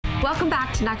Welcome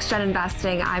back to Next Gen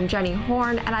Investing. I'm Jenny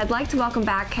Horn, and I'd like to welcome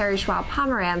back Carrie Schwab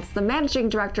Pomerantz, the Managing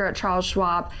Director at Charles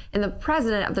Schwab and the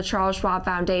President of the Charles Schwab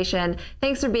Foundation.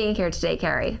 Thanks for being here today,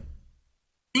 Carrie.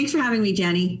 Thanks for having me,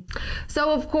 Jenny.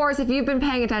 So, of course, if you've been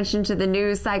paying attention to the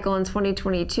news cycle in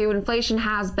 2022, inflation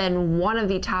has been one of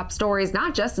the top stories,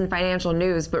 not just in financial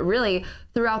news, but really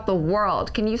throughout the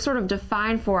world. Can you sort of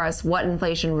define for us what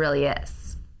inflation really is?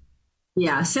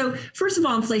 Yeah. So first of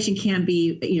all, inflation can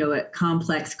be, a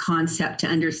complex concept to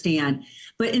understand.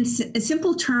 But in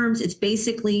simple terms, it's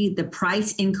basically the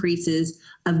price increases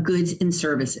of goods and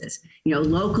services,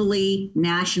 locally,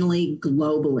 nationally,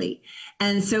 globally.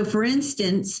 And so, for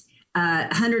instance,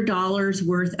 $100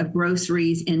 worth of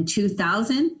groceries in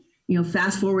 2000,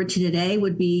 fast forward to today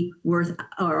would be worth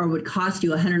or would cost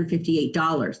you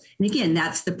 $158. And again,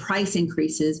 that's the price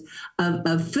increases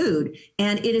of food.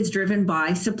 And it is driven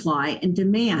by supply and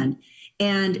demand.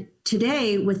 And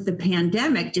today, with the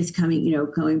pandemic just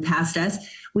going past us,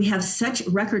 we have such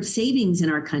record savings in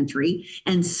our country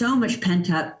and so much pent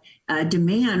up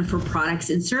demand for products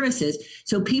and services.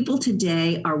 So people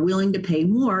today are willing to pay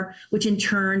more, which in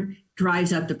turn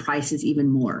drives up the prices even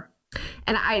more.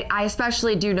 And I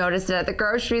especially do notice it at the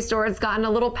grocery store. It's gotten a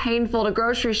little painful to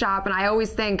grocery shop. And I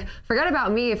always think, forget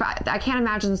about me. If I can't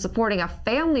imagine supporting a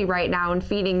family right now and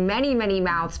feeding many, many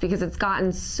mouths because it's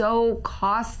gotten so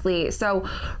costly. So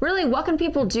really, what can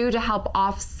people do to help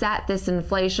offset this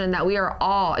inflation that we are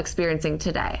all experiencing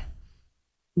today?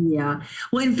 Yeah,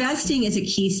 well, investing is a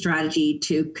key strategy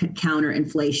to counter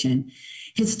inflation.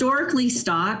 Historically,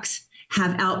 stocks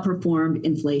have outperformed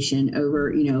inflation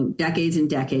over, decades and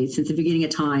decades since the beginning of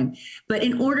time. But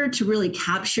in order to really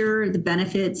capture the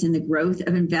benefits and the growth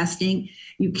of investing,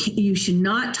 you should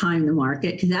not time the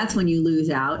market because that's when you lose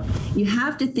out. You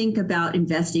have to think about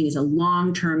investing as a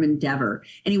long-term endeavor,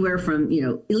 anywhere from,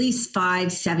 at least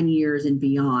 5-7 years and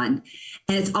beyond.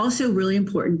 And it's also really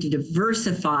important to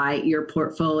diversify your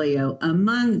portfolio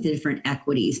among the different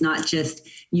equities, not just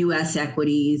U.S.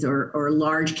 equities or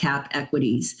large cap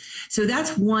equities. So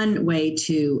that's one way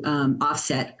to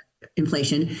offset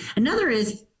inflation. Another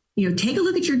is, take a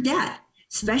look at your debt,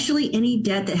 especially any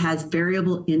debt that has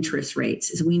variable interest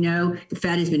rates. As we know, the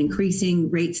Fed has been increasing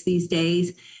rates these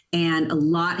days, and a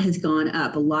lot has gone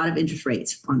up, a lot of interest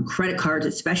rates on credit cards,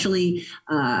 especially,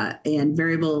 and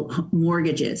variable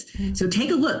mortgages. So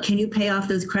take a look. Can you pay off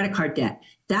those credit card debt?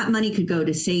 That money could go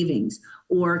to savings,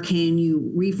 or can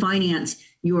you refinance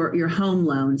your home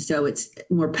loan so it's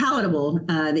more palatable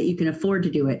that you can afford to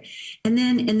do it? And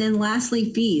then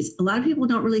lastly, fees. A lot of people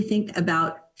don't really think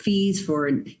about fees for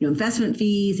investment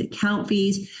fees, account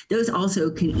fees. Those also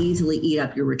can easily eat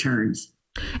up your returns.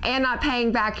 And not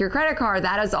paying back your credit card.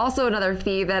 That is also another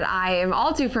fee that I am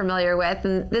all too familiar with.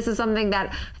 And this is something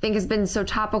that I think has been so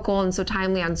topical and so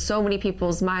timely on so many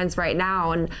people's minds right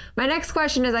now. And my next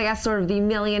question is, I guess, sort of the $1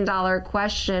 million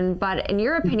question. But in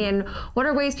your opinion, what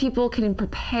are ways people can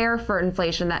prepare for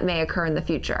inflation that may occur in the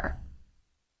future?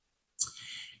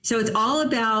 So it's all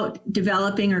about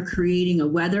developing or creating a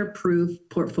weatherproof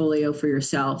portfolio for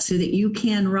yourself so that you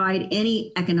can ride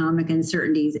any economic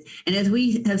uncertainties. And as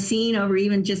we have seen over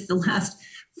even just the last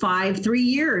 3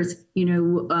 years,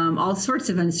 all sorts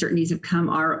of uncertainties have come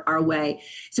our way.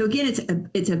 So again,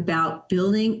 it's about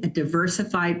building a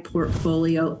diversified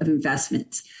portfolio of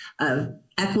investments, of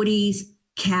equities,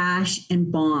 cash,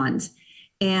 and bonds.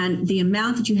 And the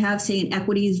amount that you have, say, in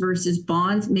equities versus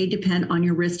bonds may depend on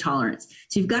your risk tolerance.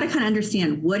 So you've got to kind of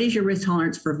understand, what is your risk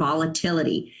tolerance for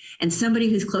volatility? And somebody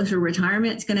who's closer to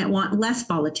retirement is going to want less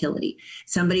volatility.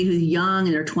 Somebody who's young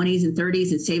in their 20s and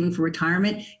 30s and saving for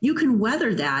retirement, you can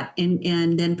weather that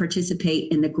and then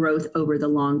participate in the growth over the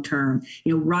long term.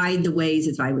 Ride the waves,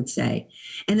 as I would say.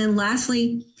 And then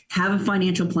lastly, have a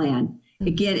financial plan.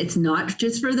 Again, it's not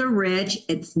just for the rich.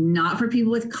 It's not for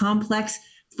people with complex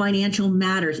financial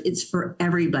matters. It's for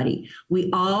everybody. We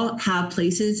all have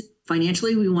places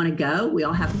financially we want to go. We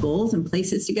all have goals and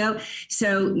places to go.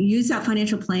 So use that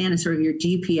financial plan as sort of your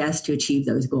GPS to achieve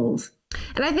those goals.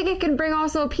 And I think it can bring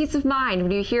also a peace of mind.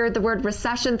 When you hear the word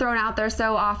recession thrown out there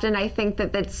so often, I think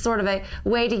that it's sort of a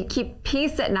way to keep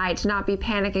peace at night, to not be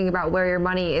panicking about where your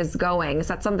money is going.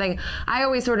 So that's something I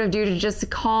always sort of do to just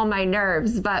calm my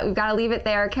nerves. But we've got to leave it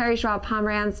there. Carrie Schwab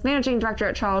Pomerantz, Managing Director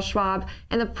at Charles Schwab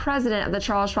and the President of the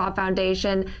Charles Schwab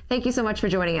Foundation. Thank you so much for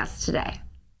joining us today.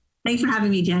 Thanks for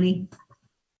having me, Jenny.